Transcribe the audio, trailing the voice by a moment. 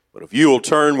But if you will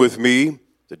turn with me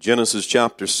to Genesis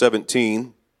chapter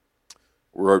 17,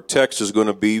 where our text is going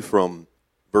to be from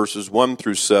verses 1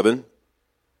 through 7.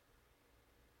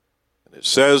 And it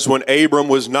says, when Abram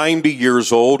was 90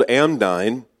 years old and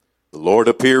died, the Lord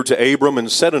appeared to Abram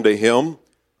and said unto him,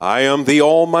 I am the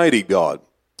Almighty God.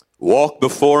 Walk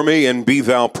before me and be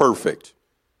thou perfect.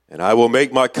 And I will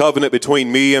make my covenant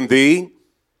between me and thee,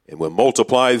 and will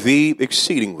multiply thee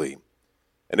exceedingly.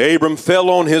 And Abram fell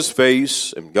on his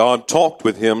face, and God talked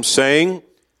with him, saying,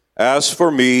 As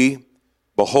for me,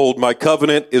 behold, my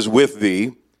covenant is with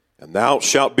thee, and thou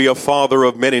shalt be a father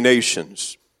of many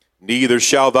nations. Neither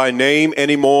shall thy name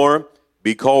any more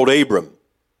be called Abram,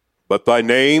 but thy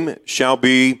name shall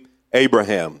be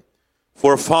Abraham.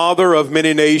 For father of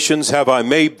many nations have I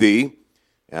made thee,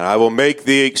 and I will make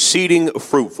thee exceeding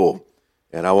fruitful,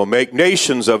 and I will make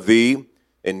nations of thee,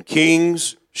 and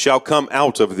kings shall come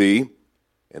out of thee.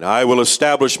 And I will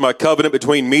establish my covenant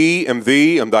between me and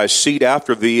thee and thy seed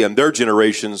after thee and their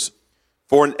generations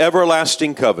for an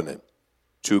everlasting covenant,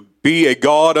 to be a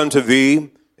God unto thee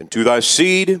and to thy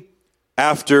seed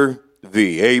after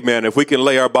thee. Amen. If we can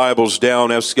lay our Bibles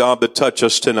down, ask God to touch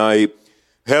us tonight.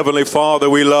 Heavenly Father,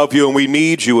 we love you and we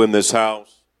need you in this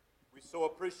house. We so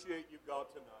appreciate you, God,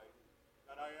 tonight.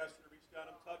 And I ask you to reach down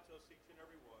and touch us, each and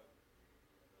every one.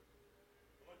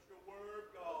 Let your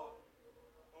word, God,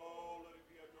 let it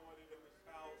be anointed in this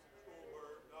house. It's your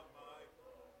word, not mine.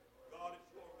 God, it's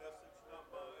your message, not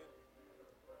mine.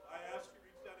 I ask you to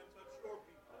reach down and touch your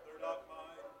people. They're not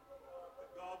mine. But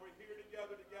God, we're here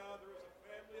together as a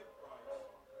family of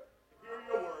Christ. To hear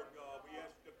your word, God, we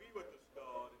ask you to be with us,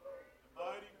 God, in a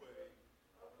mighty way.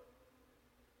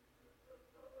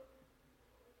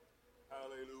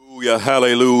 Hallelujah,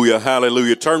 hallelujah,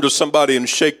 hallelujah. Turn to somebody and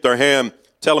shake their hand.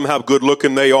 Tell them how good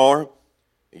looking they are.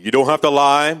 You don't have to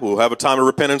lie. We'll have a time of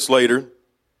repentance later.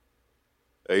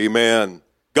 Amen.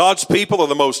 God's people are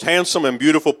the most handsome and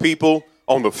beautiful people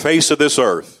on the face of this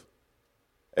earth.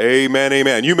 Amen,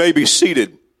 amen. You may be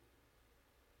seated.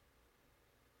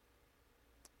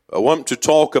 I want to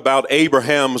talk about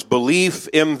Abraham's belief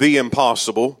in the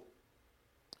impossible.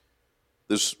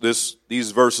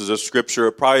 These verses of Scripture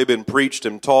have probably been preached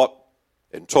and taught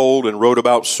and told and wrote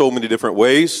about so many different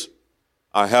ways.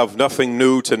 I have nothing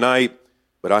new tonight,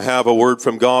 but I have a word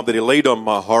from God that He laid on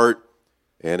my heart,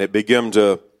 and it began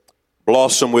to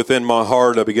blossom within my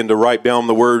heart. I began to write down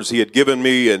the words He had given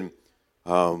me, and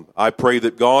I pray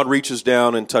that God reaches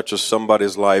down and touches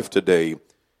somebody's life today.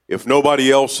 If nobody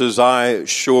else's, I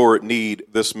sure need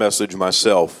this message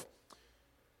myself.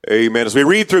 Amen. As we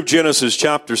read through Genesis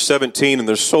chapter 17, and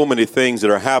there's so many things that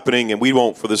are happening, and we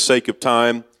won't, for the sake of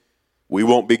time, we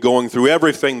won't be going through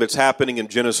everything that's happening in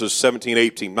Genesis 17,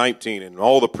 18, 19, and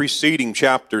all the preceding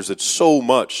chapters. That so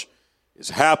much is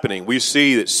happening. We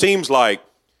see that it seems like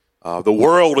the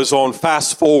world is on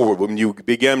fast forward when you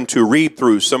begin to read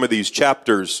through some of these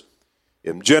chapters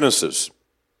in Genesis.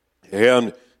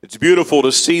 And it's beautiful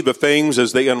to see the things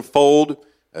as they unfold,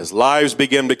 as lives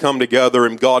begin to come together,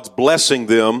 and God's blessing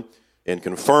them and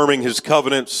confirming His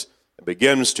covenants, and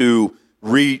begins to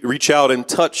reach out and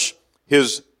touch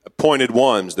His appointed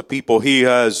ones, the people He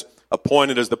has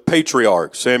appointed as the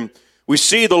patriarchs. And we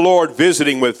see the Lord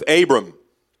visiting with Abram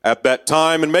at that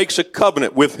time and makes a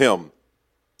covenant with him.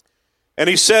 And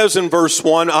He says in verse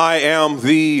 1, I am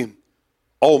the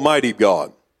Almighty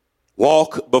God.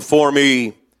 Walk before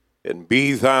me and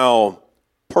be thou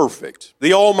perfect.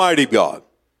 The Almighty God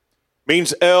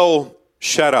means El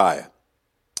Shaddai.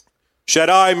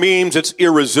 Shaddai means it's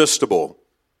irresistible,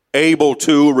 able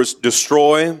to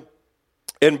destroy,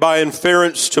 and by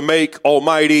inference to make,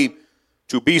 almighty,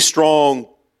 to be strong,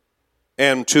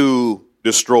 and to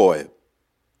destroy.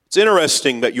 It's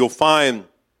interesting that you'll find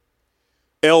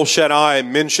El Shaddai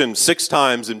mentioned 6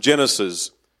 times in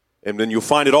Genesis, and then you'll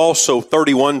find it also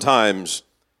 31 times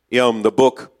in the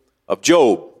book of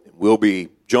Job. We'll be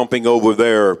jumping over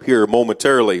there here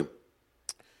momentarily.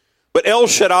 But El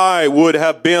Shaddai would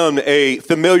have been a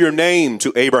familiar name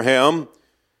to Abraham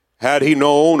had he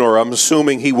known, or I'm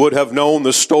assuming he would have known,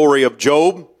 the story of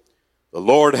Job. The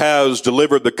Lord has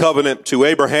delivered the covenant to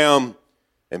Abraham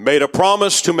and made a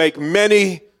promise to make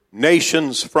many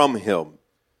nations from him.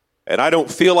 And I don't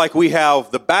feel like we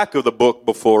have the back of the book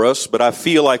before us, but I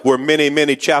feel like we're many,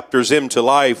 many chapters into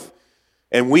life,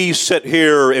 and we sit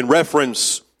here and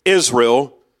reference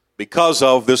Israel because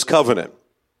of this covenant.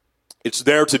 It's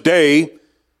there today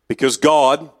because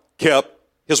God kept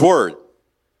His word.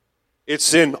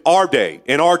 It's in our day,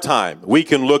 in our time. We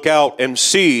can look out and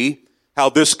see how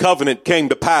this covenant came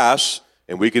to pass,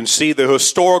 and we can see the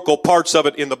historical parts of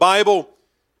it in the Bible,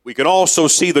 We can also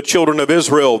see the children of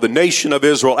Israel, the nation of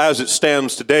Israel as it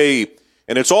stands today,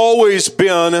 and it's always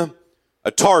been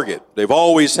a target. They've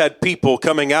always had people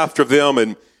coming after them,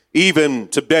 and even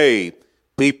today,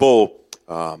 people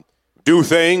do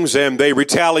things and they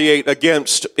retaliate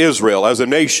against Israel as a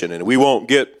nation, and we won't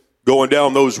get going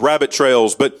down those rabbit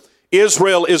trails, but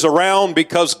Israel is around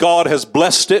because God has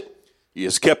blessed it. He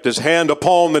has kept his hand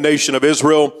upon the nation of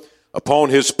Israel, upon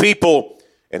his people,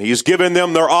 and he's given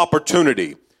them their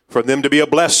opportunity for them to be a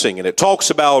blessing. And it talks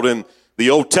about in the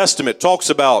Old Testament, talks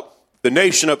about the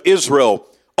nation of Israel.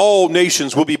 All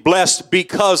nations will be blessed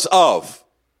because of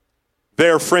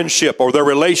their friendship or their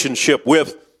relationship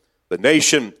with the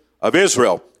nation of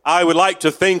Israel. I would like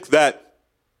to think that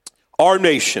our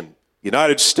nation,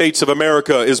 United States of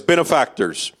America, is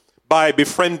benefactors by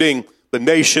befriending the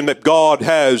nation that God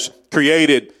has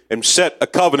created and set a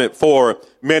covenant for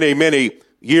many, many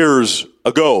years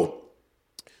ago.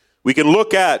 We can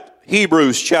look at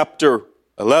Hebrews chapter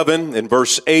 11 and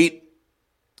verse 8.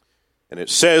 And it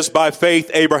says, by faith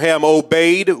Abraham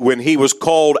obeyed when he was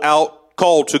called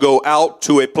to go out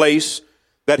to a place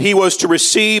that he was to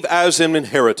receive as an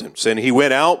inheritance. And he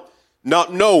went out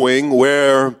not knowing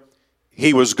where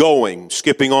he was going.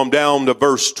 Skipping on down to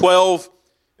verse 12.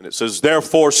 And it says,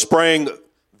 therefore sprang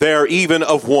there even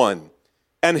of one,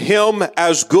 and him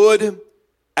as good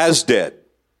as dead.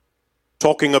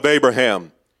 Talking of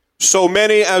Abraham. So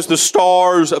many as the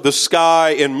stars of the sky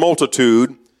in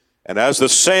multitude, and as the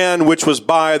sand which was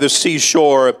by the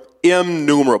seashore,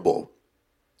 innumerable.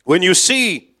 When you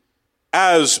see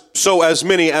as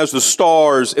many as the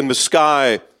stars in the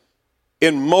sky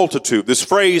in multitude, this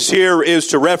phrase here is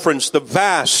to reference the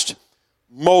vast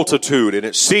multitude, and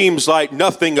it seems like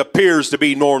nothing appears to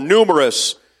be more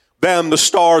numerous than the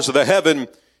stars of the heaven.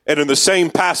 And in the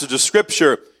same passage of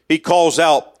Scripture, he calls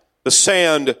out the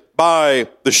sand by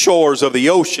the shores of the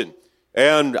ocean.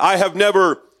 And I have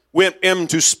never went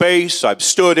into space. I've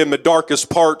stood in the darkest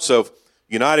parts of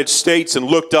the United States and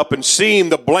looked up and seen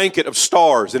the blanket of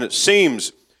stars. And it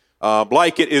seems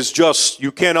like it is just,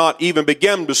 you cannot even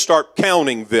begin to start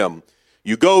counting them.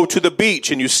 You go to the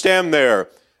beach and you stand there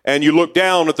and you look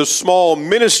down at the small,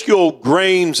 minuscule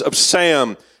grains of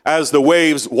sand as the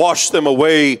waves wash them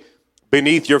away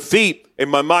beneath your feet. And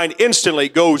my mind instantly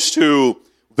goes to,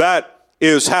 that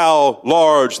is how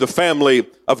large the family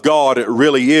of God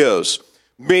really is.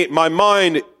 My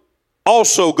mind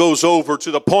also goes over to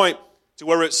the point to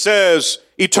where it says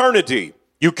eternity.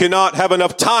 You cannot have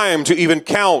enough time to even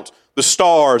count the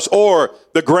stars or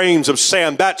the grains of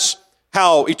sand. That's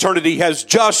how eternity has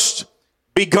just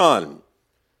begun.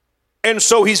 And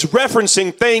so he's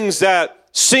referencing things that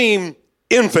seem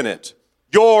infinite.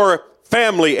 Your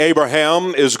family,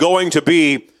 Abraham, is going to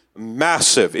be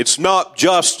massive. It's not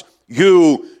just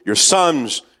you, your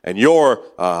sons, and your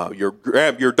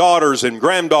daughters and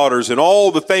granddaughters and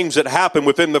all the things that happen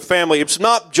within the family. It's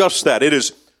not just that. It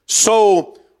is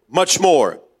so much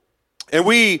more. And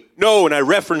we know, and I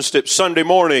referenced it Sunday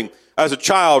morning as a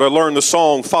child, I learned the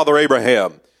song Father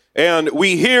Abraham. And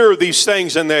we hear these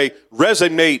things and they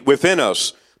resonate within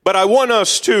us. But I want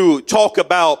us to talk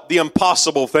about the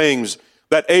impossible things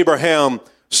that Abraham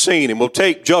seen. And we'll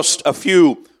take just a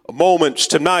few moments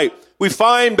tonight. We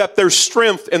find that there's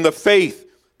strength in the faith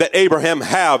that Abraham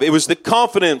had. It was the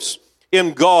confidence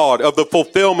in God of the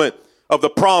fulfillment of the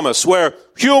promise, where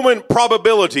human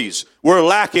probabilities were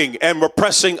lacking and were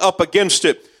pressing up against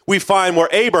it. We find where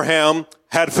Abraham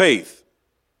had faith.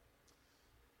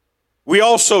 We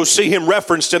also see him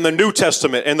referenced in the New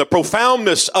Testament and the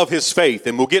profoundness of his faith,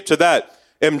 and we'll get to that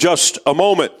in just a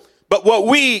moment. But what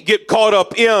we get caught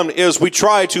up in is we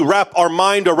try to wrap our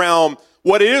mind around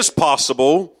what is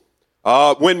possible.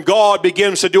 When God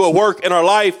begins to do a work in our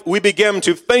life, we begin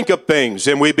to think of things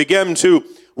and we begin to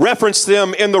reference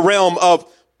them in the realm of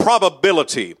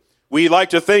probability. We like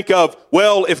to think of,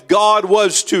 well, if God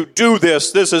was to do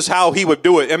this, this is how he would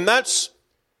do it. And that's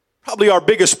probably our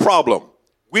biggest problem.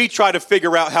 We try to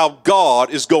figure out how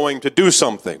God is going to do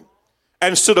something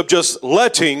instead of just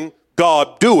letting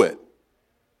God do it.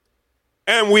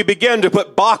 And we begin to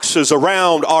put boxes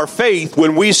around our faith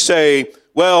when we say,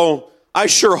 well, I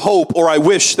sure hope or I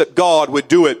wish that God would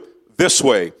do it this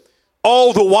way.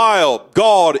 All the while,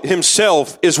 God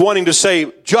himself is wanting to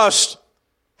say, just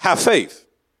have faith.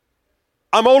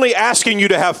 I'm only asking you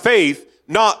to have faith,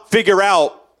 not figure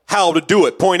out how to do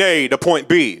it, point A to point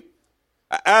B.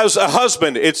 As a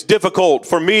husband, it's difficult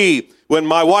for me when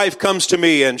my wife comes to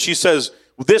me and she says,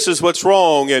 this is what's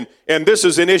wrong and this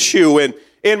is an issue. And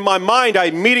in my mind, I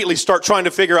immediately start trying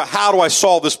to figure out, how do I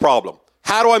solve this problem?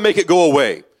 How do I make it go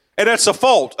away? And that's a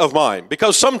fault of mine,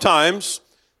 because sometimes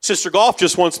Sister Goff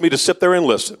just wants me to sit there and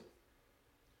listen.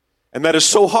 And that is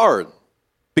so hard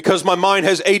because my mind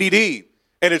has ADD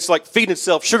and it's like feeding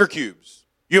itself sugar cubes.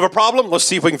 You have a problem? Let's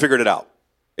see if we can figure it out.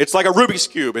 It's like a Rubik's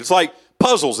Cube. It's like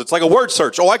puzzles. It's like a word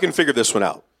search. Oh, I can figure this one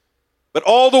out. But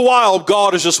all the while,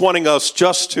 God is just wanting us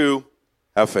just to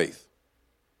have faith.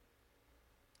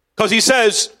 Because he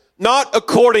says, not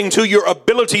according to your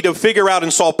ability to figure out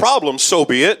and solve problems, so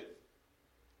be it.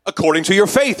 According to your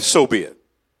faith, so be it.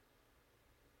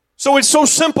 So it's so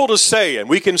simple to say, and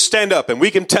we can stand up and we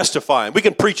can testify and we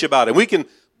can preach about it. We can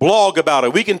blog about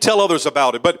it. We can tell others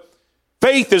about it. But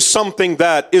faith is something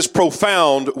that is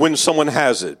profound when someone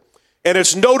has it. And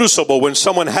it's noticeable when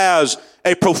someone has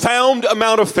a profound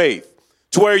amount of faith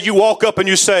to where you walk up and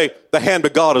you say, the hand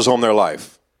of God is on their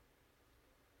life.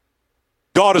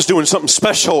 God is doing something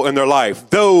special in their life.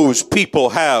 Those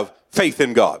people have faith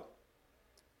in God.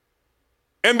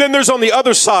 And then there's on the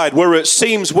other side where it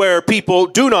seems where people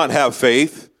do not have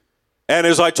faith. And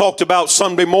as I talked about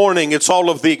Sunday morning, it's all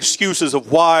of the excuses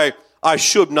of why I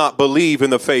should not believe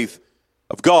in the faith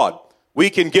of God. We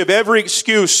can give every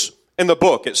excuse in the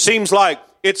book. It seems like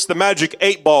it's the magic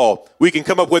 8 ball. We can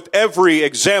come up with every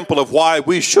example of why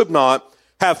we should not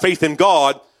have faith in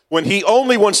God when he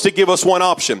only wants to give us one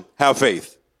option, have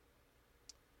faith.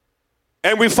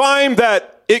 And we find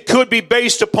that it could be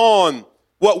based upon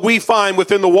what we find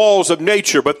within the walls of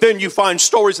nature. But then you find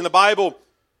stories in the Bible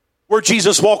where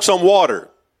Jesus walks on water.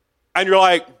 And you're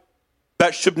like,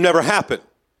 that should never happen.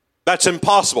 That's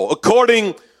impossible.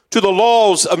 According to the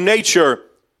laws of nature,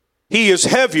 he is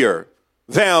heavier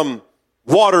than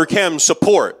water can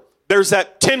support. There's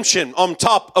that tension on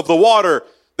top of the water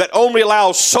that only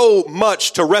allows so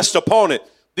much to rest upon it.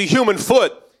 The human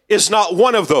foot is not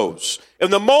one of those.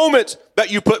 And the moment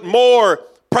that you put more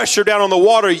pressure down on the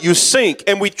water, you sink.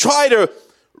 And we try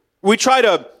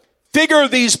to figure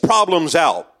these problems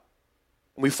out.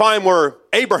 And we find where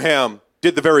Abraham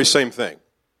did the very same thing.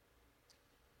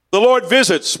 The Lord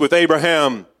visits with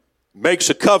Abraham, makes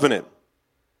a covenant,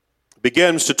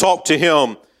 begins to talk to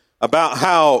him about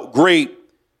how great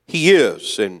he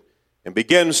is, and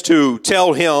begins to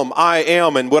tell him, I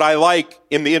am. And what I like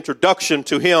in the introduction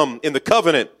to him in the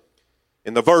covenant,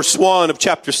 in the verse 1 of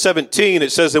chapter 17,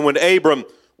 it says, and when Abram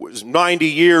was 90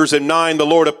 years and 9, the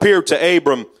Lord appeared to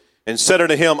Abram and said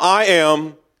unto him, I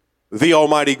am the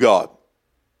Almighty God.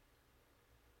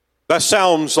 That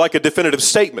sounds like a definitive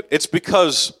statement. It's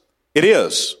because it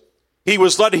is. He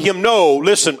was letting him know,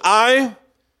 listen, I,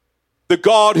 the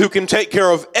God who can take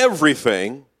care of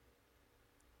everything,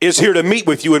 is here to meet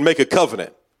with you and make a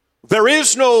covenant. There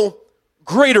is no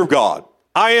greater God.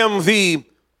 I am the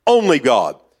only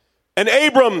God. And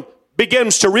Abram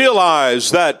begins to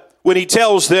realize that when he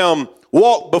tells them,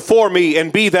 walk before me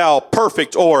and be thou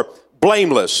perfect or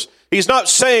blameless, he's not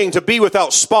saying to be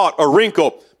without spot or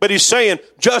wrinkle, but he's saying,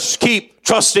 just keep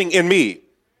trusting in me.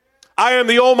 I am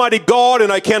the Almighty God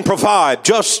and I can provide.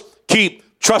 Just keep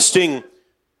trusting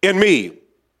in me.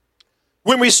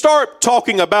 When we start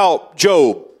talking about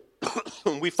Job,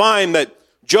 we find that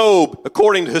Job,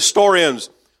 according to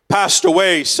historians, passed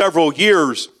away several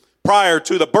years prior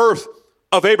to the birth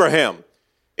of Abraham.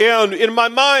 And in my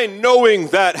mind, knowing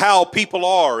that how people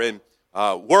are and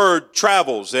word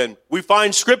travels, and we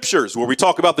find scriptures where we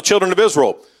talk about the children of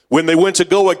Israel when they went to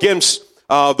go against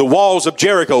the walls of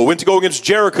Jericho, went to go against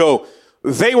Jericho,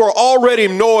 they were already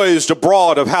noised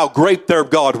abroad of how great their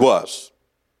God was.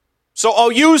 So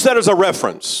I'll use that as a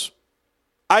reference.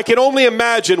 I can only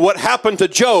imagine what happened to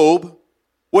Job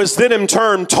was then in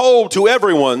turn told to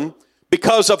everyone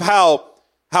because of how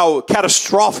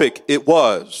catastrophic it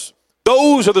was.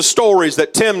 Those are the stories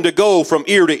that tend to go from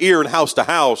ear to ear and house to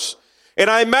house. And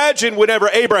I imagine whenever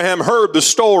Abraham heard the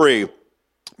story,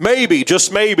 maybe,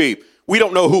 just maybe, we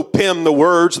don't know who penned the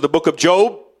words of the book of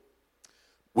Job.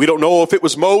 We don't know if it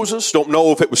was Moses, don't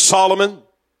know if it was Solomon.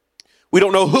 We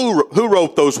don't know who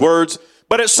wrote those words.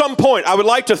 But at some point, I would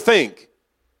like to think,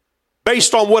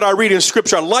 based on what I read in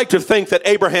Scripture, I'd like to think that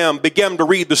Abraham began to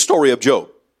read the story of Job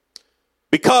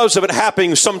because of it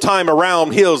happening sometime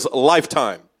around his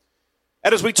lifetime.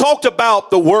 And as we talked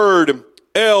about the word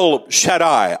El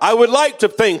Shaddai, I would like to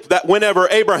think that whenever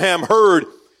Abraham heard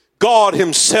God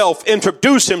himself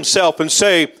introduce himself and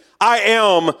say, I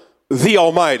am the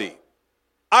Almighty,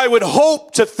 I would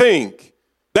hope to think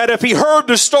that if he heard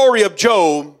the story of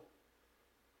Job,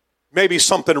 maybe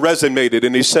something resonated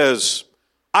and he says,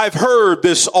 I've heard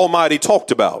this Almighty talked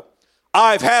about.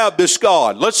 I've had this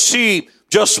God. Let's see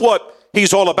just what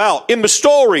he's all about. In the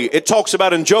story, it talks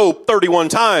about in Job 31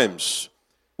 times.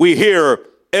 We hear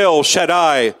El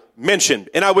Shaddai mentioned.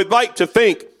 And I would like to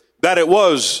think that it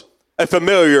was a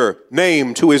familiar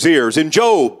name to his ears. In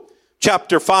Job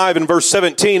chapter 5 and verse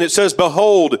 17, it says,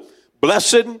 "Behold,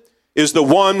 blessed is the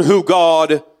one who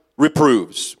God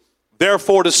reproves.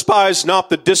 Therefore despise not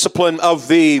the discipline of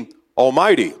the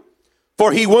Almighty.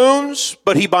 For he wounds,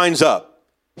 but he binds up.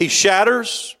 He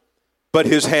shatters, but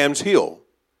his hands heal.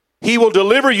 He will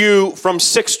deliver you from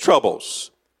 6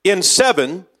 troubles. In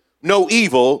 7, no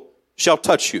evil shall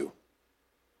touch you."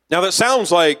 Now that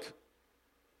sounds like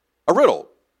a riddle.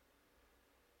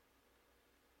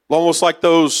 Almost like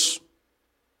those,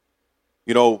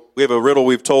 we have a riddle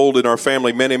we've told in our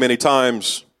family many, many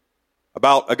times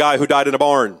about a guy who died in a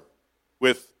barn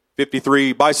with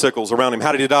 53 bicycles around him.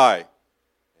 How did he die?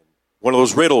 One of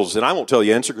those riddles, and I won't tell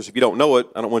you the answer because if you don't know it,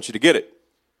 I don't want you to get it.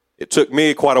 It took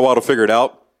me quite a while to figure it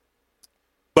out.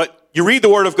 But you read the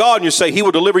word of God and you say, he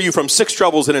will deliver you from 6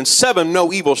 troubles, and in 7,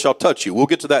 no evil shall touch you. We'll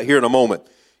get to that here in a moment.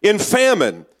 In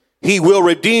famine, he will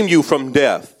redeem you from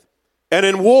death, and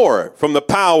in war, from the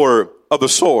power of the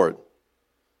sword.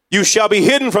 You shall be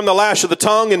hidden from the lash of the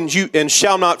tongue, and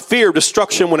shall not fear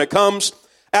destruction when it comes.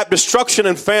 At destruction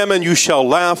and famine you shall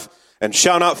laugh, and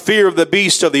shall not fear of the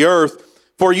beast of the earth.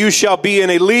 For you shall be in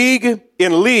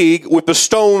league with the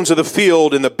stones of the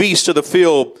field, and the beast of the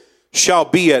field shall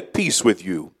be at peace with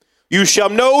you. You shall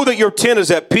know that your tent is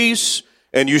at peace,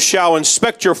 and you shall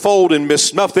inspect your fold and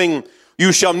miss nothing.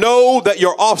 You shall know that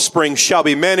your offspring shall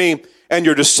be many, and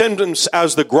your descendants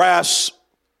as the grass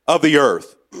of the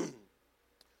earth.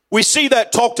 We see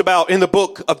that talked about in the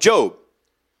book of Job.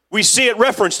 We see it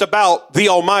referenced about the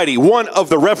Almighty, one of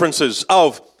the references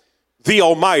of the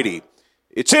Almighty.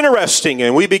 It's interesting,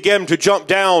 and we begin to jump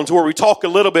down to where we talk a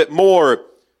little bit more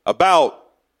about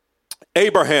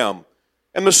Abraham.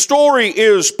 And the story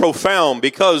is profound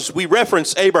because we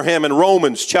reference Abraham in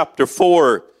Romans chapter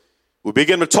 4. We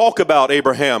begin to talk about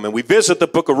Abraham, and we visit the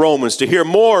book of Romans to hear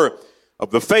more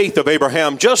of the faith of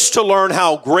Abraham, just to learn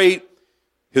how great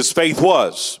his faith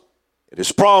was. It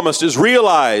is promised, is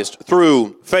realized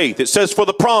through faith. It says, "For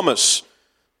the promise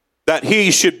that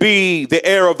he should be the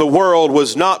heir of the world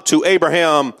was not to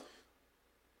Abraham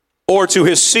or to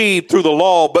his seed through the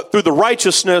law, but through the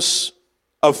righteousness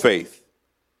of faith.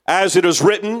 As it is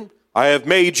written, I have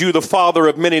made you the father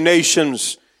of many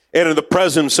nations, and in the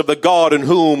presence of the God in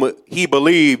whom he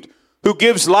believed, who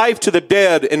gives life to the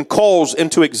dead and calls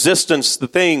into existence the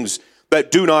things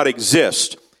that do not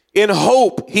exist. In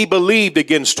hope he believed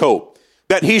against hope,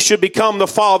 that he should become the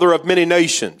father of many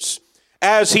nations.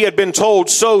 As he had been told,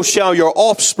 so shall your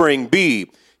offspring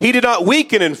be. He did not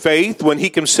weaken in faith when he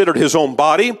considered his own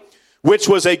body, which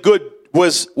was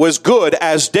good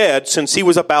as dead, since he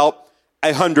was about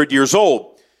 100 years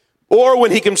old. Or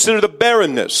when he considered the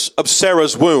barrenness of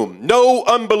Sarah's womb. No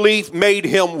unbelief made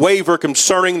him waver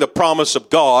concerning the promise of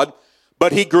God,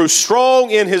 but he grew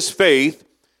strong in his faith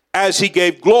as he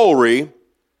gave glory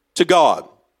to God."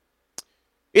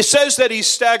 It says that he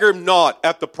staggered not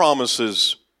at the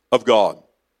promises of God.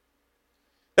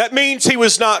 That means he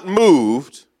was not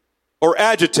moved or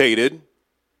agitated,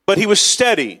 but he was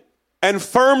steady and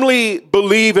firmly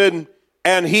believing,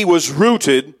 and he was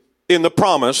rooted in the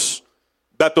promise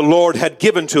that the Lord had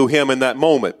given to him in that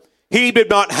moment. He did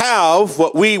not have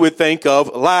what we would think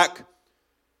of lack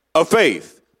of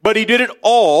faith, but he did it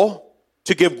all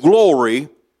to give glory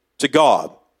to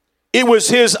God. It was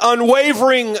his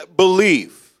unwavering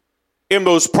belief in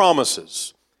those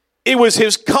promises. It was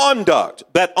his conduct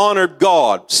that honored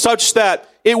God, such that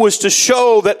it was to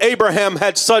show that Abraham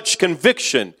had such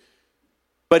conviction,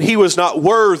 but he was not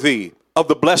worthy of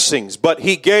the blessings, but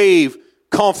he gave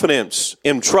confidence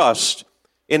and trust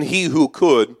in he who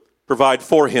could provide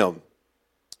for him.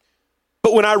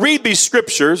 But when I read these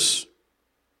scriptures,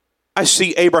 I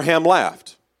see Abraham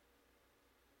laughed.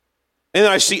 And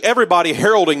I see everybody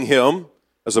heralding him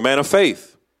as a man of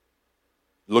faith.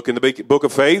 Look in the book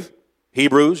of faith,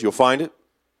 Hebrews, you'll find it.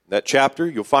 That chapter,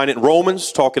 you'll find it in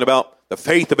Romans, talking about the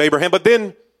faith of Abraham. But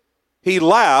then he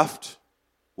laughed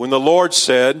when the Lord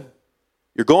said,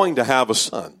 "You're going to have a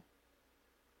son."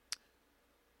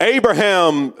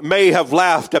 Abraham may have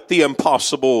laughed at the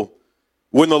impossible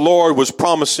when the Lord was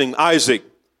promising Isaac,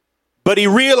 but he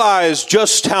realized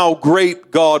just how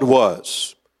great God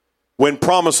was when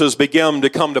promises began to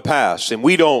come to pass. And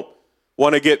we don't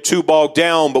want to get too bogged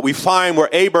down, but we find where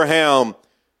Abraham,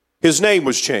 his name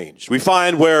was changed. We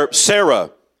find where Sarah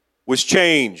was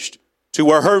changed to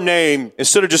where her name,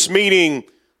 instead of just meaning,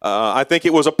 I think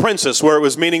it was a princess, where it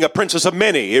was meaning a princess of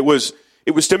many. It was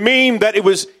to mean that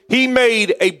he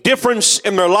made a difference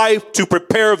in their life to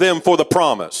prepare them for the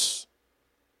promise.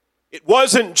 It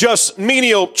wasn't just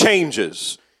menial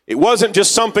changes. It wasn't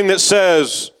just something that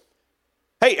says,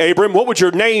 Hey, Abram, what would you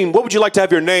like to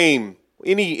have your name?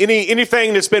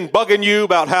 Anything that's been bugging you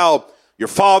about how your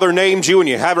father named you and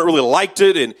you haven't really liked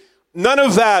it? And none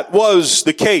of that was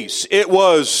the case. It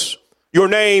was, your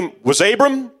name was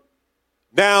Abram.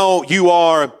 Now you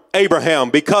are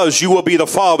Abraham, because you will be the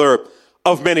father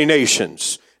of many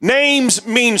nations. Names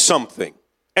mean something.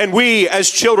 And we,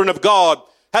 as children of God,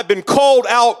 have been called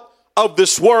out of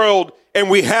this world,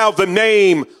 and we have the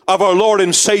name of our Lord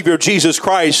and Savior Jesus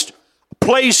Christ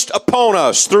placed upon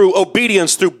us through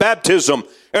obedience, through baptism,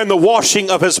 and the washing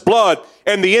of his blood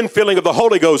and the infilling of the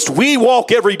Holy Ghost. We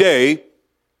walk every day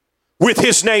with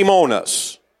his name on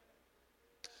us.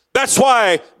 That's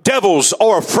why devils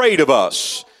are afraid of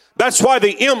us. That's why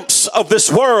the imps of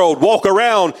this world walk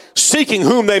around seeking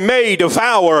whom they may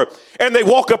devour. And they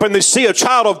walk up and they see a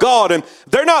child of God, and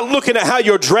they're not looking at how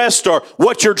you're dressed or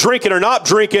what you're drinking or not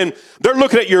drinking. They're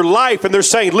looking at your life, and they're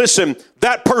saying, listen,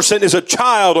 that person is a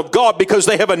child of God because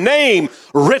they have a name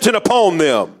written upon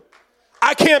them.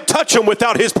 I can't touch them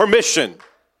without his permission.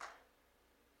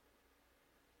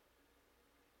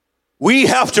 We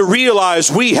have to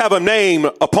realize we have a name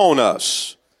upon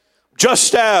us.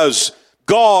 Just as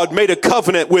God made a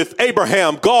covenant with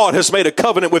Abraham, God has made a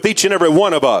covenant with each and every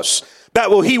one of us.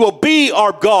 He will be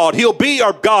our God. He'll be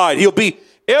our guide. He'll be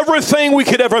everything we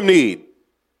could ever need.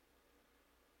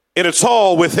 And it's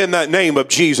all within that name of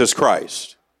Jesus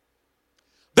Christ.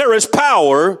 There is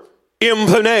power in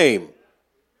the name.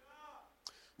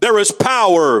 There is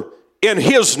power in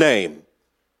his name.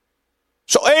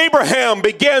 So Abraham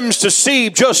begins to see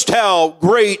just how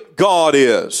great God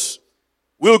is.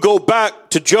 We'll go back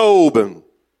to Job and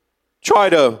try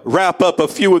to wrap up a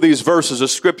few of these verses of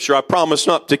scripture. I promise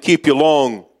not to keep you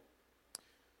long.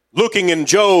 Looking in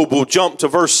Job, we'll jump to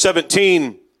verse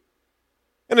 17.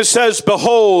 And it says,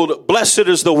 behold, blessed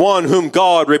is the one whom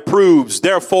God reproves.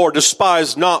 Therefore,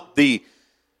 despise not the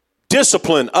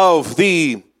discipline of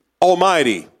the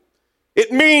Almighty.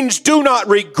 It means do not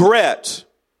regret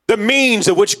the means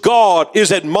of which God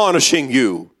is admonishing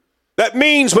you. That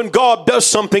means when God does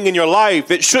something in your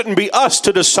life, it shouldn't be us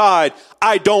to decide,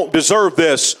 I don't deserve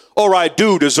this or I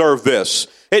do deserve this.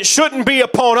 It shouldn't be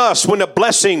upon us when a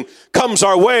blessing comes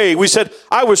our way. We said,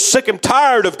 I was sick and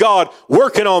tired of God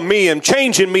working on me and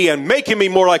changing me and making me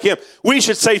more like him. We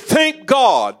should say, thank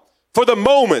God for the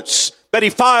moments that he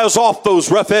files off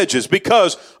those rough edges,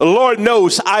 because the Lord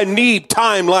knows I need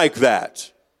time like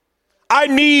that. I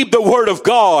need the word of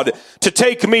God to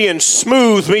take me and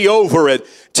smooth me over it.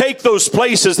 Take those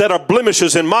places that are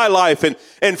blemishes in my life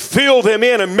and fill them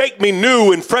in and make me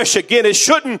new and fresh again. It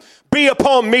shouldn't be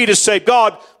upon me to say,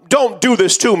 God, don't do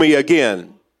this to me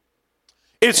again.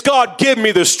 It's God, give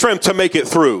me the strength to make it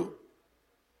through.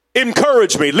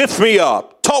 Encourage me, lift me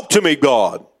up. Talk to me,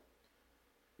 God.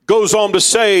 Goes on to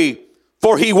say,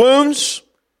 for he wounds,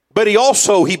 but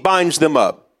he binds them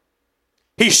up.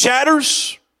 He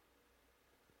shatters,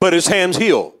 but his hands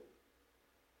heal.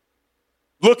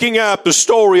 Looking at the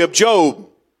story of Job,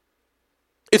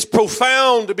 it's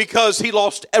profound because he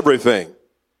lost everything.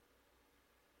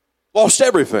 Lost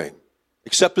everything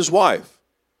except his wife.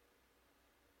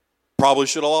 Probably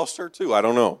should have lost her too. I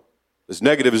don't know. As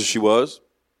negative as she was,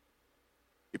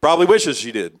 he probably wishes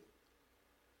she did.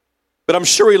 But I'm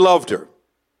sure he loved her,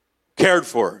 cared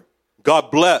for her.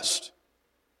 God blessed.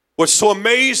 What's so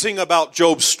amazing about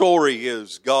Job's story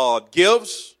is God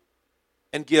gives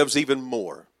and gives even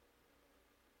more.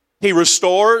 He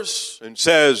restores and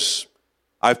says,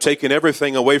 I've taken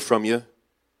everything away from you.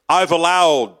 I've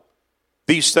allowed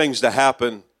these things to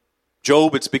happen.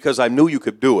 Job, it's because I knew you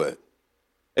could do it.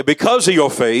 And because of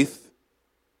your faith,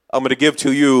 I'm going to give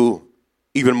to you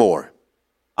even more.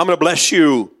 I'm going to bless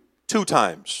you 2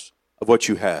 times of what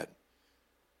you had.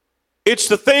 It's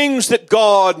the things that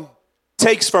God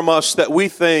takes from us that we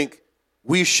think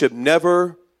we should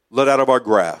never let out of our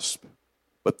grasp.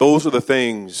 But those are the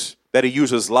things that he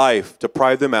uses life to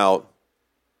pry them out.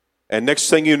 And next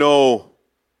thing you know,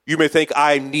 you may think,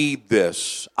 I need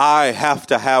this. I have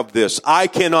to have this. I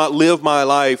cannot live my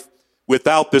life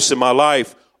without this in my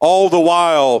life. All the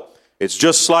while, it's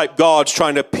just like God's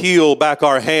trying to peel back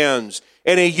our hands.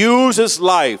 And he uses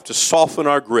life to soften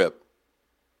our grip.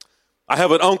 I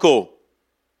have an uncle.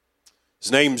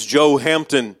 His name's Joe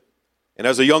Hampton. And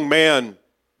as a young man,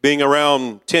 being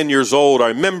around 10 years old, I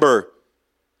remember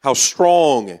how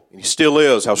strong, and he still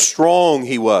is, how strong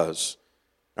he was.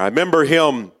 I remember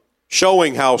him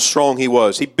showing how strong he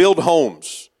was. He built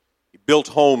homes. He built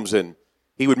homes, and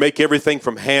he would make everything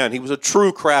from hand. He was a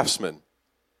true craftsman.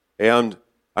 And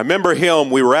I remember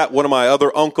him, we were at one of my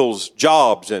other uncle's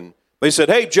jobs, and they said,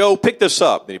 hey, Joe, pick this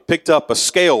up. And he picked up a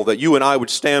scale that you and I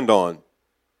would stand on.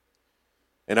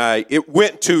 And it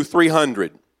went to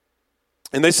 300.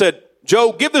 And they said,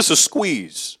 Job, give this a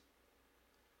squeeze.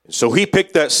 And so he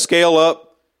picked that scale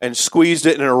up and squeezed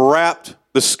it and it wrapped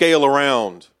the scale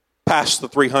around past the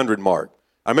 300 mark.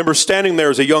 I remember standing there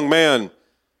as a young man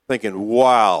thinking,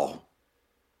 wow,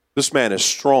 this man is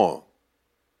strong.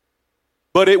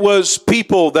 But it was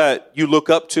people that you look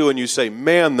up to and you say,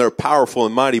 man, they're powerful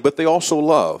and mighty, but they also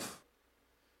love.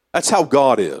 That's how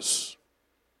God is.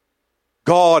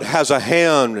 God has a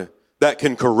hand that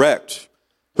can correct,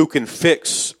 who can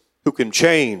fix, who can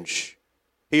change.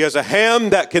 He has a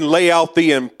hand that can lay out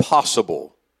the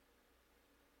impossible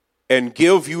and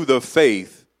give you the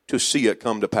faith to see it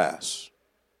come to pass.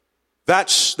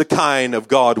 That's the kind of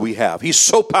God we have. He's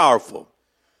so powerful,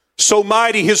 so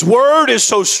mighty. His word is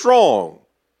so strong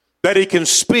that he can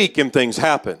speak and things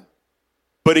happen.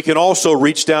 But he can also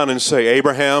reach down and say,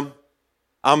 Abraham,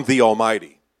 I'm the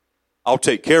Almighty. I'll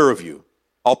take care of you.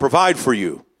 I'll provide for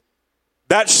you.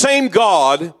 That same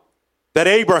God that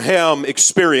Abraham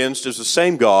experienced is the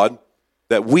same God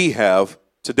that we have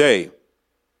today.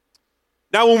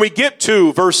 Now, when we get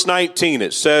to verse 19,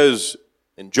 it says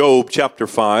in Job chapter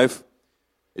 5,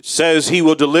 it says he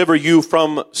will deliver you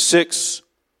from 6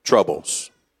 troubles.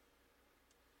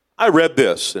 I read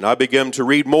this and I began to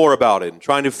read more about it and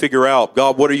trying to figure out,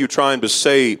 God, what are you trying to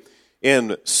say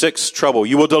in 6 trouble?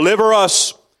 You will deliver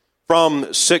us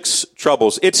from 6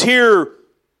 troubles. It's here,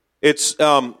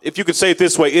 if you could say it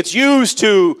this way, it's used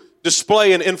to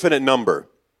display an infinite number.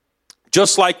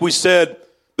 Just like we said,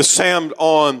 the sand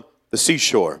on the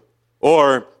seashore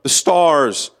or the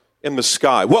stars in the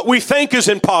sky. What we think is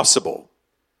impossible.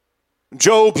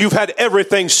 Job, you've had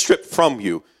everything stripped from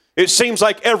you. It seems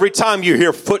like every time you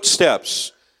hear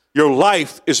footsteps, your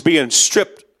life is being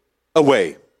stripped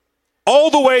away. All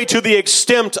the way to the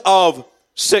extent of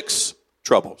 6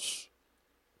 troubles.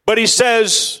 But he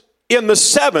says, in the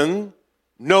 7,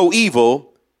 no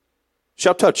evil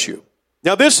shall touch you.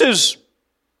 Now this is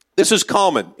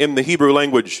common in the Hebrew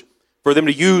language for them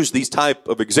to use these type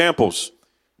of examples,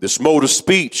 this mode of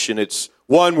speech, and it's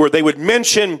one where they would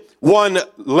mention one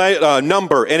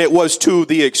number and it was to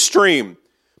the extreme.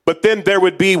 But then there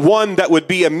would be one that would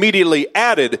be immediately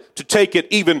added to take it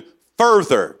even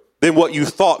further than what you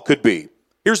thought could be.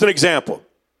 Here's an example.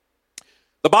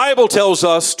 The Bible tells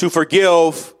us to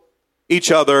forgive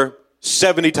each other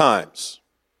 70 times.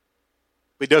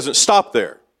 He doesn't stop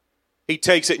there. He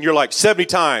takes it and you're like, 70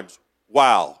 times.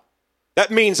 Wow. That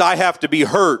means I have to be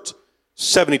hurt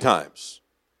 70 times.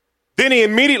 Then he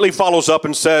immediately follows up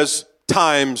and says,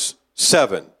 times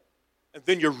 7. And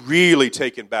then you're really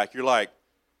taken back. You're like,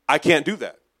 I can't do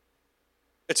that.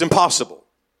 It's impossible.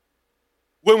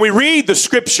 When we read the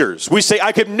scriptures, we say,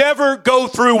 I could never go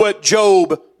through what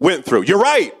Job went through. You're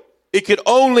right. It could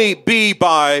only be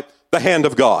by the hand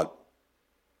of God.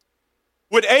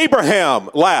 When Abraham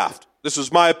laughed, this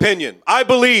is my opinion, I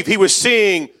believe he was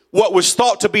seeing what was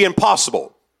thought to be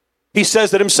impossible. He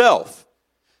says it himself.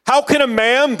 How can a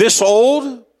man this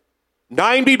old,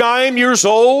 99 years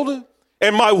old,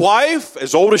 and my wife,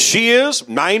 as old as she is,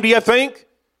 90, I think,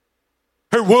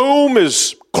 her womb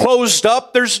is closed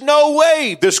up. There's no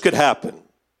way this could happen.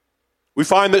 We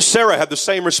find that Sarah had the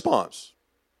same response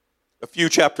a few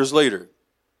chapters later.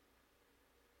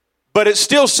 But it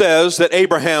still says that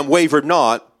Abraham wavered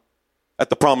not at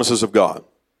the promises of God.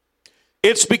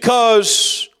 It's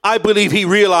because I believe he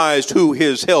realized who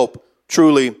his help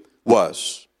truly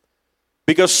was.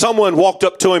 Because someone walked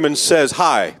up to him and says,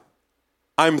 hi,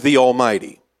 I'm the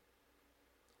Almighty.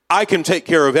 I can take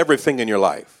care of everything in your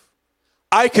life.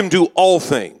 I can do all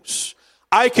things.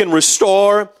 I can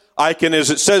restore. I can, as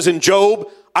it says in Job,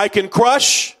 I can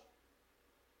crush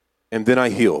and then I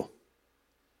heal.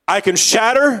 I can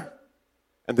shatter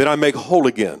and then I make whole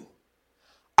again.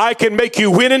 I can make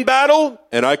you win in battle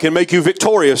and I can make you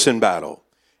victorious in battle.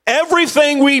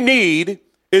 Everything we need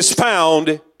is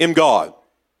found in God.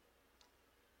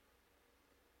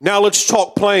 Now let's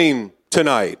talk plain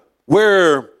tonight.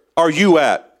 Where are you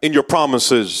at in your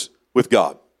promises with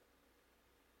God?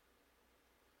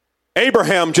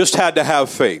 Abraham just had to have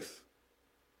faith.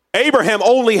 Abraham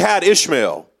only had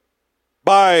Ishmael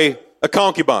by a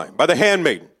concubine, by the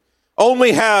handmaiden.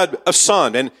 Only had a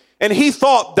son. And he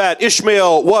thought that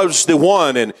Ishmael was the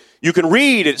one. And you can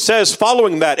read, it says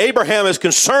following that, Abraham is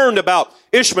concerned about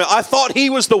Ishmael. I thought he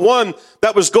was the one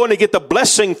that was going to get the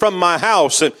blessing from my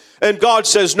house. And God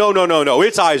says, no,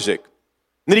 it's Isaac.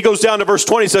 And then he goes down to verse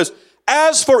 20, he says,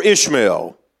 as for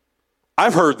Ishmael,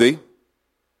 I've heard thee.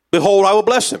 Behold, I will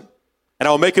bless him. And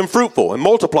I will make him fruitful and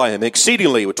multiply him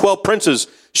exceedingly. With 12 princes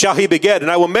shall he beget, and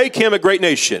I will make him a great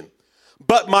nation.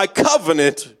 But my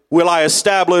covenant will I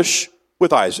establish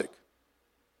with Isaac.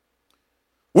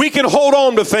 We can hold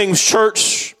on to things,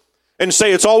 church, and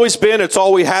say it's always been, it's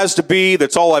always has to be,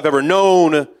 that's all I've ever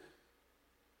known.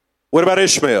 What about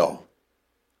Ishmael?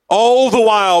 All the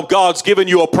while, God's given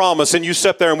you a promise, and you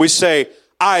sit there and we say,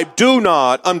 I do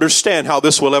not understand how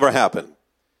this will ever happen.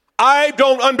 I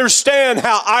don't understand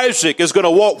how Isaac is going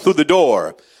to walk through the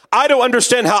door. I don't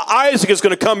understand how Isaac is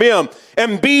going to come in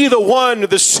and be the one,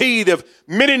 the seed of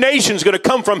many nations going to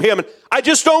come from him. And I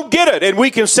just don't get it. And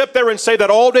we can sit there and say that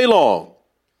all day long.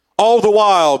 All the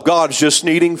while, God's just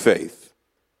needing faith.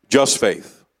 Just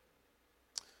faith.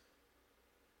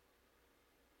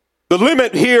 The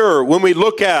limit here, when we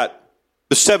look at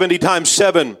the 70 times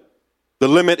 7, the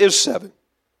limit is 7.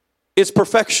 It's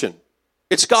perfection.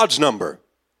 It's God's number.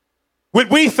 When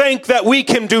we think that we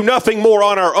can do nothing more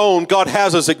on our own, God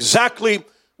has us exactly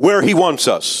where he wants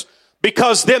us.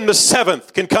 Because then the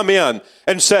 7th can come in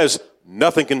and says,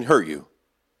 nothing can hurt you.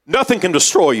 Nothing can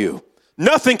destroy you.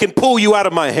 Nothing can pull you out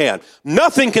of my hand.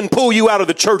 Nothing can pull you out of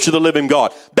the church of the living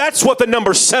God. That's what the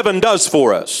number 7 does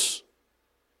for us.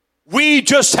 We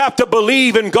just have to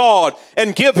believe in God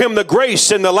and give him the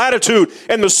grace and the latitude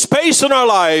and the space in our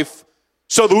life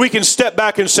so that we can step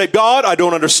back and say, God, I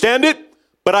don't understand it,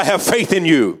 but I have faith in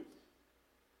you.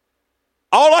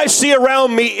 All I see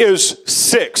around me is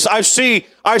 6. I see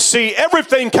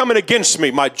everything coming against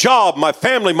me, my job, my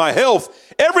family, my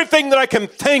health, everything that I can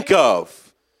think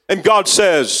of. And God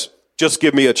says, just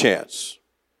give me a chance.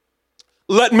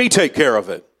 Let me take care of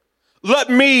it.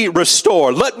 Let me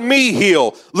restore. Let me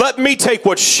heal. Let me take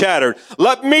what's shattered.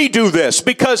 Let me do this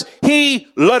because he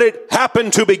let it happen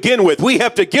to begin with. We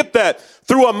have to get that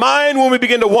through a mind when we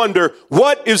begin to wonder,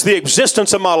 what is the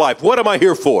existence of my life? What am I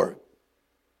here for?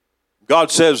 God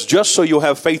says, just so you'll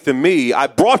have faith in me, I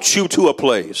brought you to a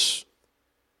place.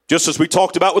 Just as we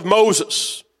talked about with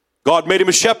Moses, God made him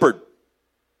a shepherd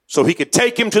so he could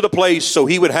take him to the place so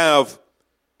he would have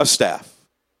a staff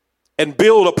and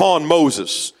build upon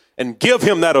Moses and give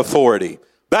him that authority.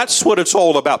 That's what it's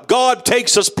all about. God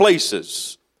takes us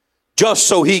places just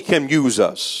so he can use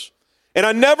us. And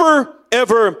I never,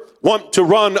 ever want to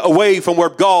run away from where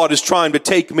God is trying to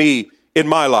take me in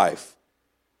my life.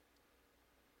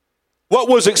 What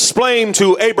was explained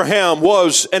to Abraham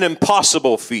was an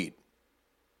impossible feat.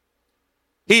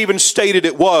 He even stated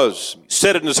it was. He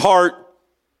said it in his heart,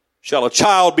 shall a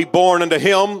child be born unto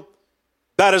him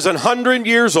that is 100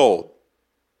 years old?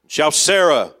 Shall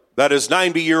Sarah, that is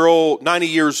 90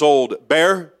 years old,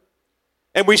 bear?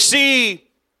 And we see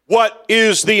what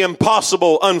is the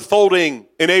impossible unfolding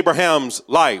in Abraham's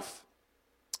life.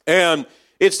 And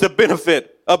it's the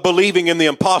benefit of believing in the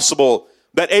impossible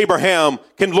that Abraham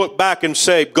can look back and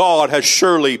say, God has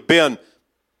surely been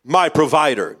my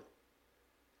provider.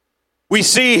 We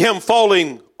see him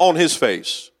falling on his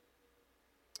face.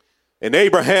 And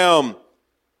Abraham,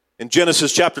 in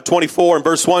Genesis chapter 24 and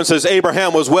verse 1 says,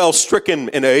 Abraham was well stricken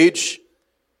in age,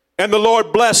 and the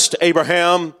Lord blessed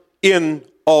Abraham in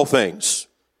all things.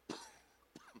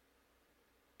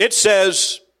 It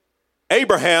says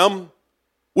Abraham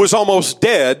was almost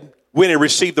dead when he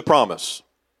received the promise.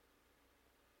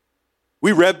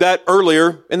 We read that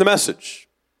earlier in the message.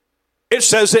 It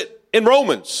says it in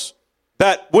Romans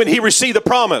that when he received the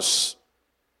promise,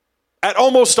 at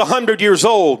almost 100 years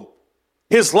old,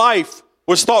 his life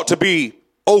was thought to be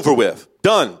over with,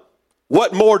 done.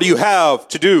 What more do you have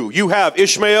to do? You have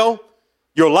Ishmael,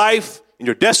 your life and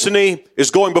your destiny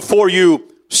is going before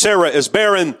you. Sarah is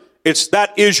barren.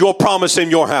 That is your promise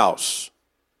in your house.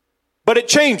 But it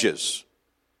changes.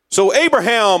 So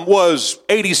Abraham was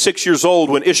 86 years old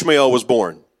when Ishmael was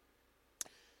born.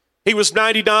 He was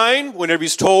 99 whenever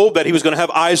he's told that he was going to have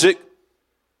Isaac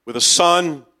with a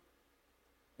son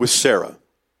with Sarah.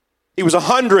 He was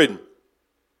 100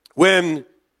 when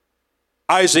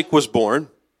Isaac was born.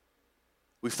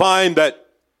 We find that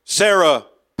Sarah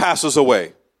passes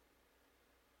away.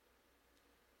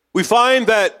 We find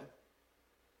that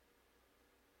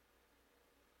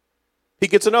he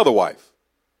gets another wife.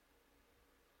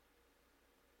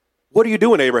 What are you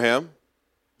doing, Abraham?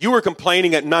 You were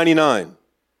complaining at 99,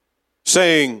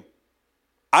 saying,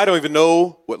 I don't even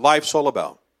know what life's all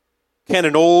about. Can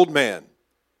an old man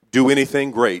do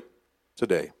anything great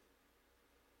today?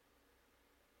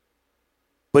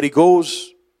 But he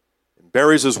goes and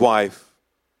buries his wife,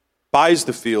 buys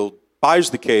the field, buys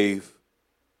the cave,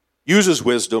 uses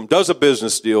wisdom, does a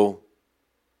business deal,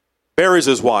 buries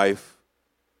his wife,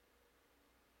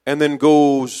 and then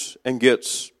goes and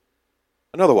gets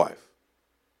another wife.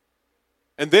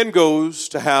 And then goes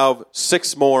to have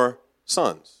 6 more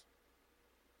sons.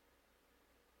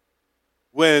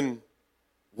 When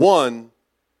one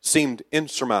seemed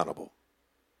insurmountable.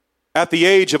 At the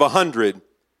age of 100,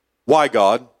 Why,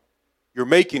 God? You're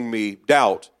making me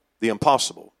doubt the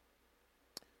impossible.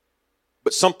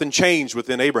 But something changed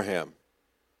within Abraham.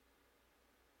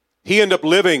 He ended up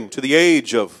living to the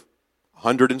age of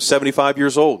 175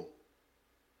 years old,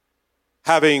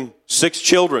 having 6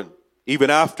 children, even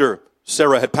after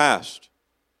Sarah had passed.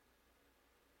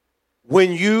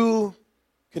 When you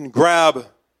can grab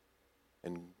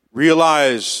and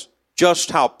realize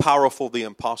just how powerful the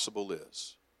impossible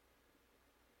is,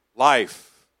 life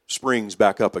springs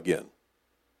back up again.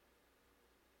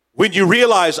 When you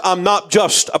realize I'm not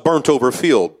just a burnt over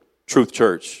field, Truth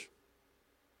Church.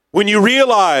 When you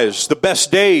realize the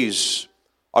best days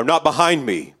are not behind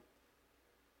me.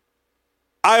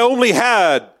 I only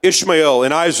had Ishmael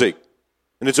and Isaac,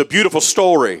 and it's a beautiful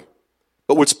story.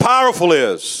 But what's powerful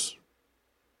is,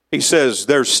 he says,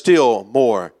 there's still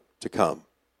more to come.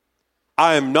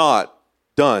 I am not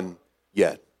done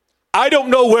yet. I don't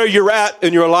know where you're at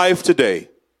in your life today.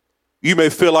 You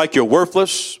may feel like you're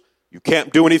worthless. You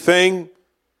can't do anything.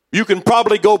 You can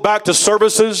probably go back to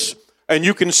services and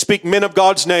you can speak men of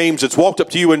God's names that's walked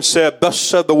up to you and said, thus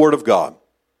said the word of God.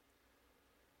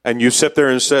 And you sit there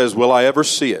and says, will I ever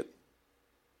see it?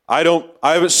 I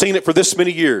haven't seen it for this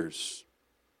many years.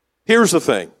 Here's the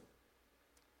thing.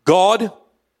 God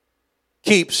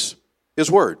keeps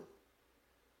his word.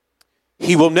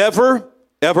 He will never,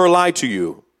 ever lie to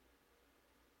you.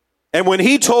 And when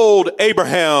he told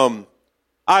Abraham,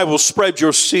 I will spread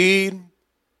your seed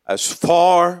as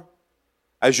far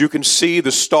as you can see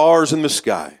the stars in the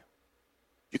sky.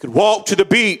 You can walk to the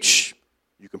beach.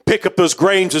 You can pick up those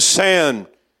grains of sand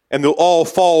and they'll all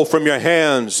fall from your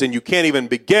hands and you can't even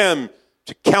begin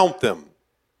to count them.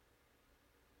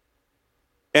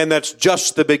 And that's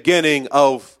just the beginning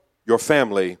of your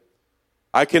family.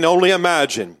 I can only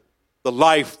imagine the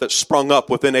life that sprung up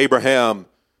within Abraham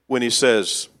when he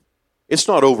says, it's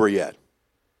not over yet.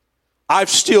 I've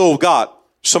still got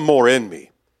some more in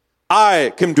me.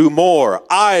 I can do more.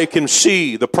 I can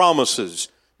see the promises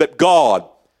that God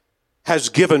has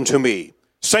given to me.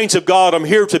 Saints of God, I'm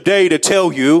here today to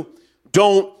tell you,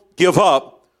 don't give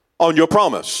up on your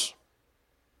promise.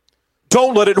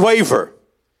 Don't let it waver.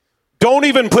 Don't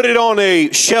even put it on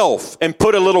a shelf and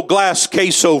put a little glass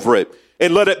case over it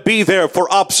and let it be there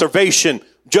for observation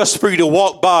just for you to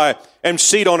walk by and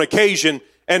see it on occasion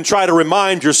and try to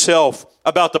remind yourself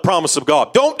about the promise of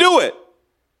God. Don't do it.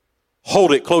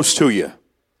 Hold it close to you.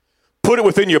 Put it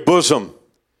within your bosom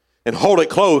and hold it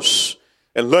close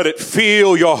and let it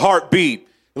feel your heartbeat.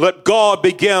 Let God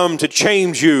begin to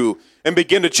change you and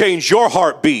begin to change your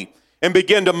heartbeat and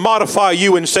begin to modify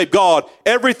you and say, God,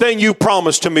 everything you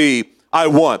promised to me, I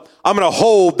want. I'm going to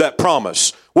hold that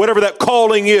promise. Whatever that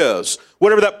calling is,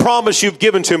 whatever that promise you've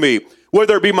given to me,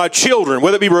 whether it be my children,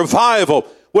 whether it be revival,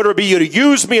 whether it be you to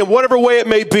use me in whatever way it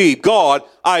may be, God,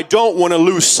 I don't want to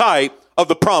lose sight of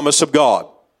the promise of God.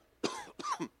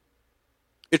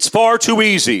 It's far too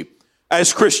easy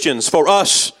as Christians for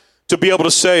us to be able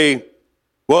to say,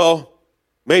 well,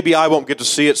 maybe I won't get to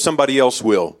see it, somebody else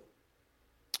will.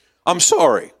 I'm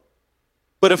sorry,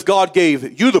 but if God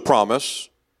gave you the promise,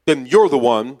 then you're the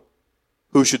one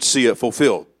who should see it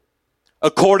fulfilled.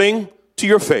 According to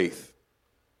your faith,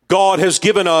 God has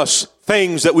given us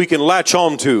things that we can latch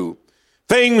on to,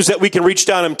 things that we can reach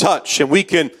down and touch, and we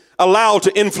can allow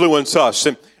to influence us.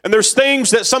 And there's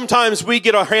things that sometimes we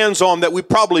get our hands on that we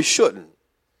probably shouldn't,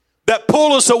 that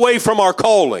pull us away from our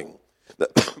calling,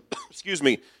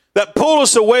 that pull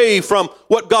us away from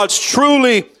what God's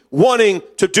truly wanting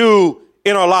to do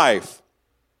in our life.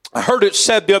 I heard it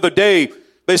said the other day,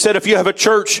 they said if you have a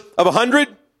church of 100,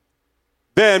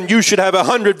 then you should have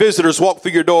 100 visitors walk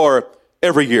through your door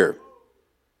every year.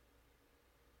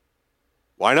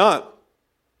 Why not?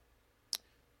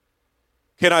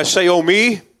 Can I say, oh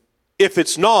me? If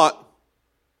it's not,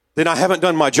 then I haven't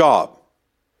done my job.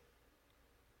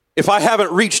 If I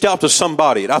haven't reached out to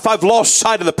somebody, if I've lost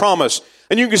sight of the promise,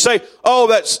 and you can say, oh,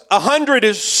 that's 100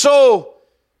 is so,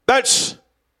 that's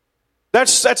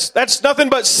nothing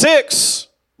but 6.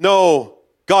 No,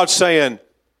 God's saying,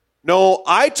 no,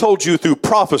 I told you through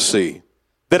prophecy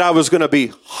that I was going to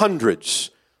be hundreds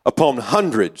upon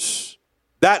hundreds.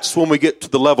 That's when we get to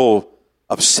the level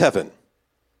of 7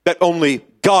 that only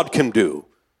God can do.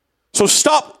 So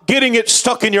stop getting it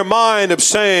stuck in your mind of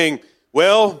saying,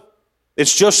 well,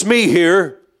 it's just me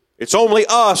here. It's only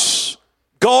us.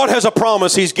 God has a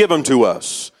promise he's given to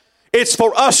us. It's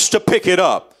for us to pick it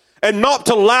up and not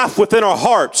to laugh within our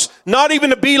hearts, not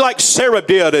even to be like Sarah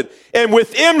did and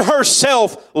within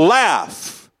herself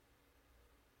laugh.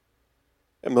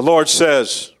 And the Lord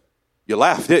says, you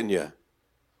laughed, didn't you?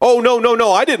 Oh,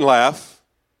 no, I didn't laugh.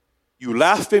 You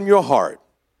laughed in your heart.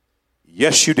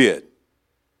 Yes, you did.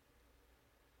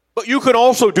 But you can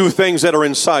also do things that are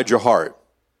inside your heart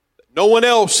that no one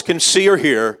else can see or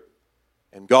hear,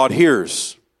 and God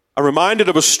hears. I'm reminded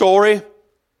of a story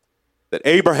that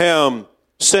Abraham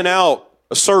sent out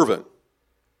a servant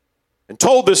and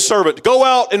told this servant, go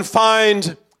out and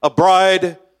find a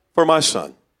bride for my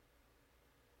son.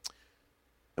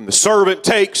 And the servant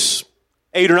takes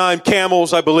 8 or 9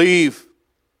 camels, I believe,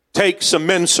 takes some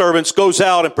men servants, goes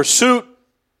out in pursuit,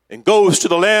 and goes to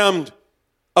the land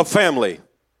of family.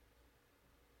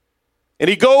 And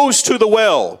he goes to the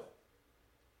well,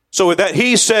 so that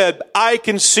he said, I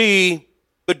can see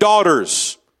the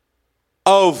daughters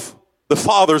of the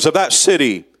fathers of that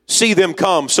city, see them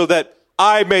come, so that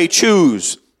I may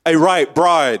choose a right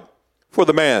bride for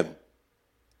the man.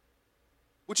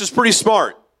 Which is pretty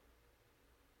smart.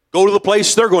 Go to the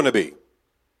place they're going to be.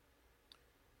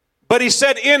 But he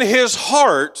said in his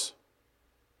heart,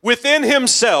 within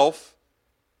himself,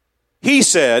 he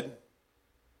said,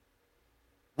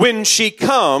 when she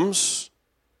comes,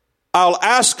 I'll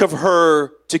ask of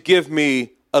her to give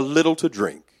me a little to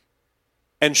drink,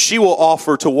 and she will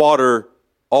offer to water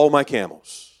all my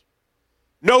camels.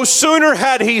 No sooner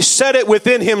had he said it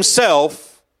within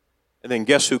himself, and then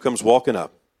guess who comes walking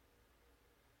up?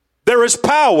 There is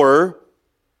power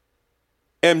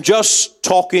in just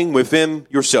talking within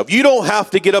yourself. You don't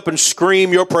have to get up and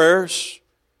scream your prayers.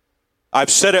 I've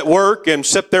sat at work and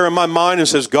sat there in my mind and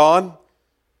says, God,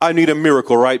 I need a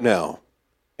miracle right now.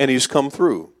 And he's come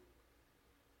through.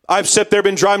 I've sat there,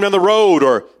 been driving down the road,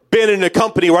 or been in a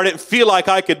company where I didn't feel like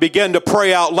I could begin to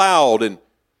pray out loud and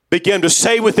begin to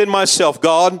say within myself,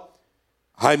 God,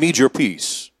 I need your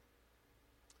peace.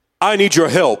 I need your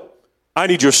help. I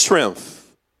need your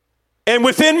strength. And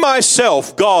within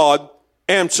myself, God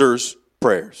answers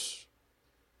prayers.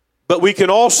 But we can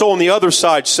also on the other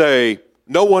side say,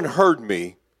 no one heard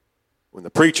me when the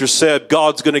preacher said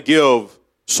God's going to give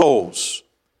souls.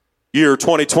 Year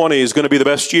 2020 is going to be the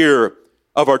best year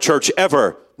of our church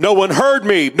ever. No one heard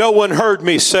me. No one heard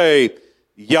me say,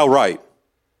 yeah, right.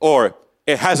 Or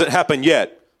it hasn't happened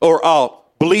yet. Or I'll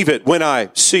believe it when I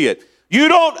see it. You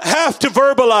don't have to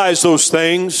verbalize those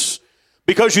things,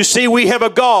 because you see, we have a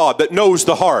God that knows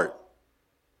the heart.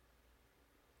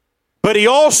 But he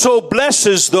also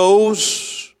blesses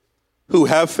those who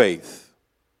have faith.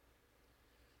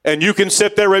 And you can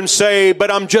sit there and say, but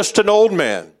I'm just an old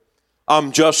man.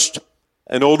 I'm just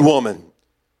an old woman.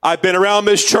 I've been around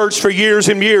this church for years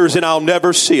and years, and I'll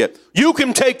never see it. You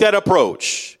can take that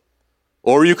approach.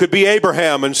 Or you could be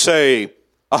Abraham and say,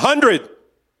 100,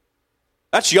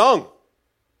 that's young.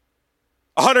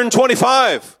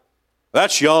 125,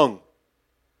 that's young.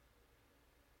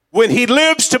 When he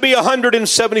lives to be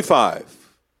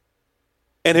 175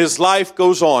 and his life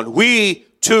goes on, we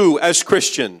too as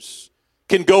Christians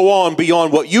can go on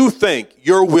beyond what you think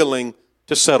you're willing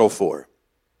to settle for.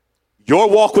 Your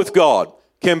walk with God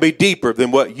can be deeper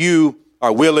than what you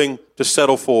are willing to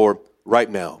settle for right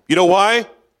now. You know why?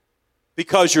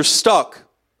 Because you're stuck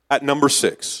at number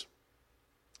 6.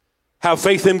 Have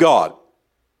faith in God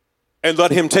and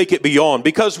let him take it beyond,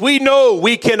 because we know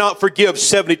we cannot forgive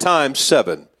 70 times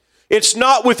 7. It's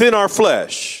not within our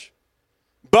flesh.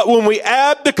 But when we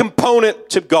add the component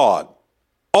to God,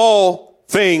 all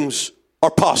things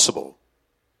are possible.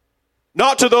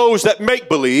 Not to those that make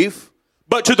believe,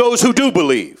 but to those who do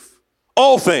believe.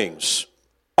 All things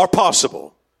are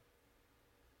possible.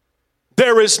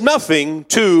 There is nothing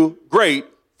too great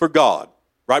for God.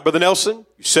 Right, Brother Nelson?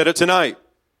 You said it tonight.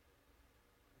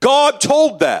 God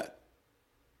told that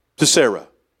to Sarah.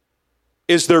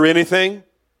 Is there anything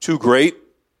too great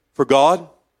for God?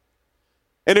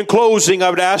 And in closing, I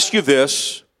would ask you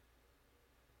this.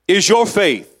 Is your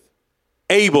faith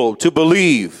able to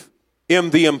believe in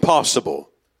the impossible?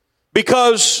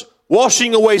 Because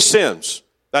washing away sins,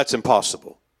 that's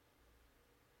impossible.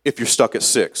 If you're stuck at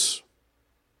 6.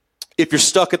 If you're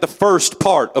stuck at the first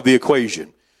part of the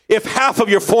equation. If half of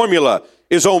your formula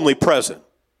is only present.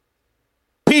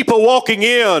 People walking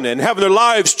in and having their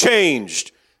lives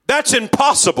changed, that's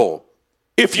impossible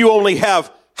if you only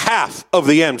have half of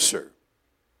the answer.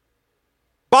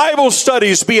 Bible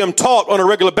studies being taught on a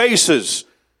regular basis.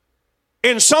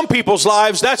 In some people's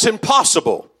lives, that's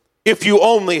impossible if you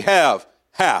only have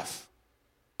half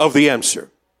of the answer.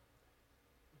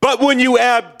 But when you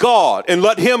add God and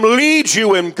let him lead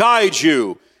you and guide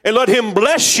you and let him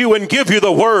bless you and give you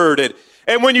the word,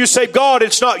 and when you say, God,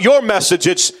 it's not your message,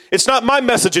 it's not my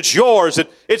message, it's yours,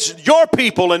 it's your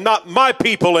people and not my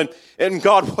people, and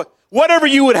God, whatever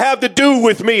you would have to do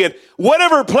with me and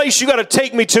whatever place you got to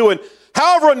take me to and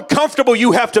however uncomfortable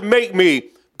you have to make me,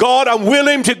 God, I'm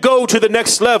willing to go to the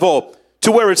next level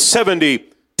to where it's 70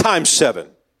 times 7.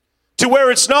 To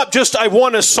where it's not just I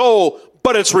won a soul,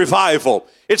 but it's revival.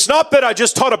 It's not that I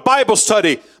just taught a Bible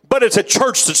study, but it's a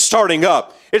church that's starting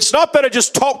up. It's not that I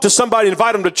just talk to somebody,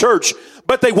 invite them to church,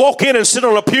 but they walk in and sit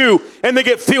on a pew and they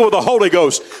get filled with the Holy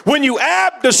Ghost. When you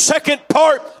add the second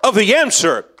part of the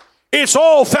answer, it's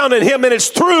all found in Him, and it's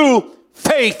through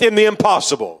faith in the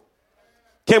impossible.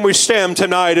 Can we stand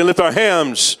tonight and lift our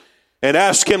hands and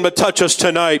ask Him to touch us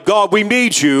tonight? God, we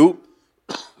need you.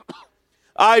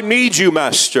 I need you,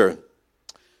 Master.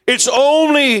 It's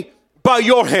only by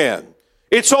your hand.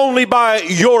 It's only by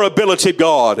your ability,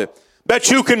 God, that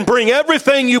you can bring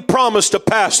everything you promised to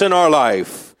pass in our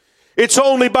life. It's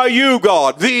only by you,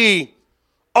 God, the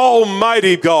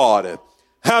Almighty God.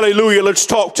 Hallelujah. Let's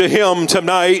talk to Him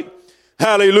tonight.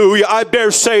 Hallelujah. I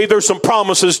dare say there's some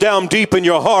promises down deep in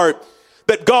your heart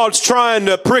that God's trying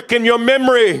to prick in your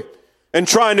memory and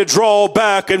trying to draw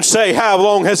back and say, how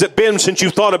long has it been since you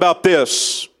thought about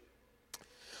this?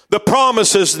 The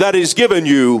promises that He's given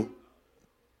you,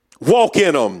 walk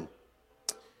in them.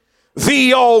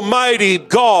 The Almighty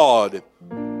God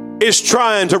is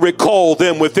trying to recall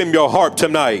them within your heart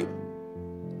tonight.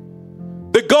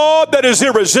 The God that is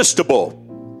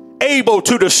irresistible, able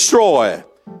to destroy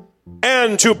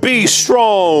and to be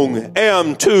strong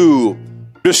and to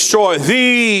destroy.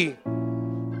 The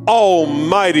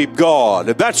Almighty God.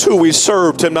 That's who we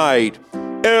serve tonight.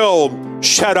 El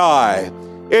Shaddai.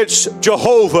 It's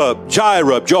Jehovah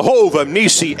Jireh, Jehovah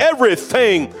Nisi.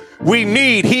 Everything we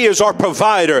need, He is our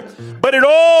provider. But it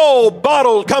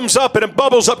all comes up and it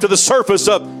bubbles up to the surface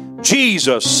of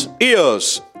Jesus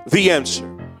is the answer.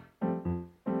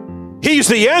 He's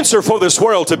the answer for this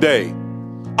world today.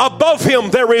 Above Him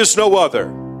there is no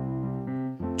other.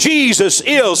 Jesus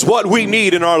is what we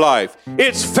need in our life.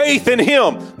 It's faith in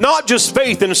Him, not just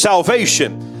faith in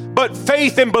salvation, but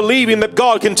faith in believing that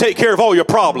God can take care of all your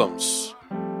problems.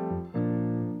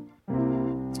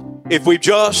 If we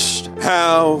just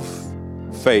have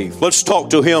faith. Let's talk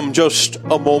to Him just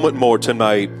a moment more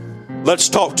tonight. Let's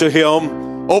talk to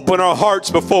Him. Open our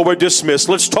hearts before we're dismissed.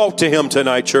 Let's talk to Him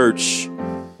tonight, church.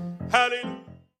 Hallelujah.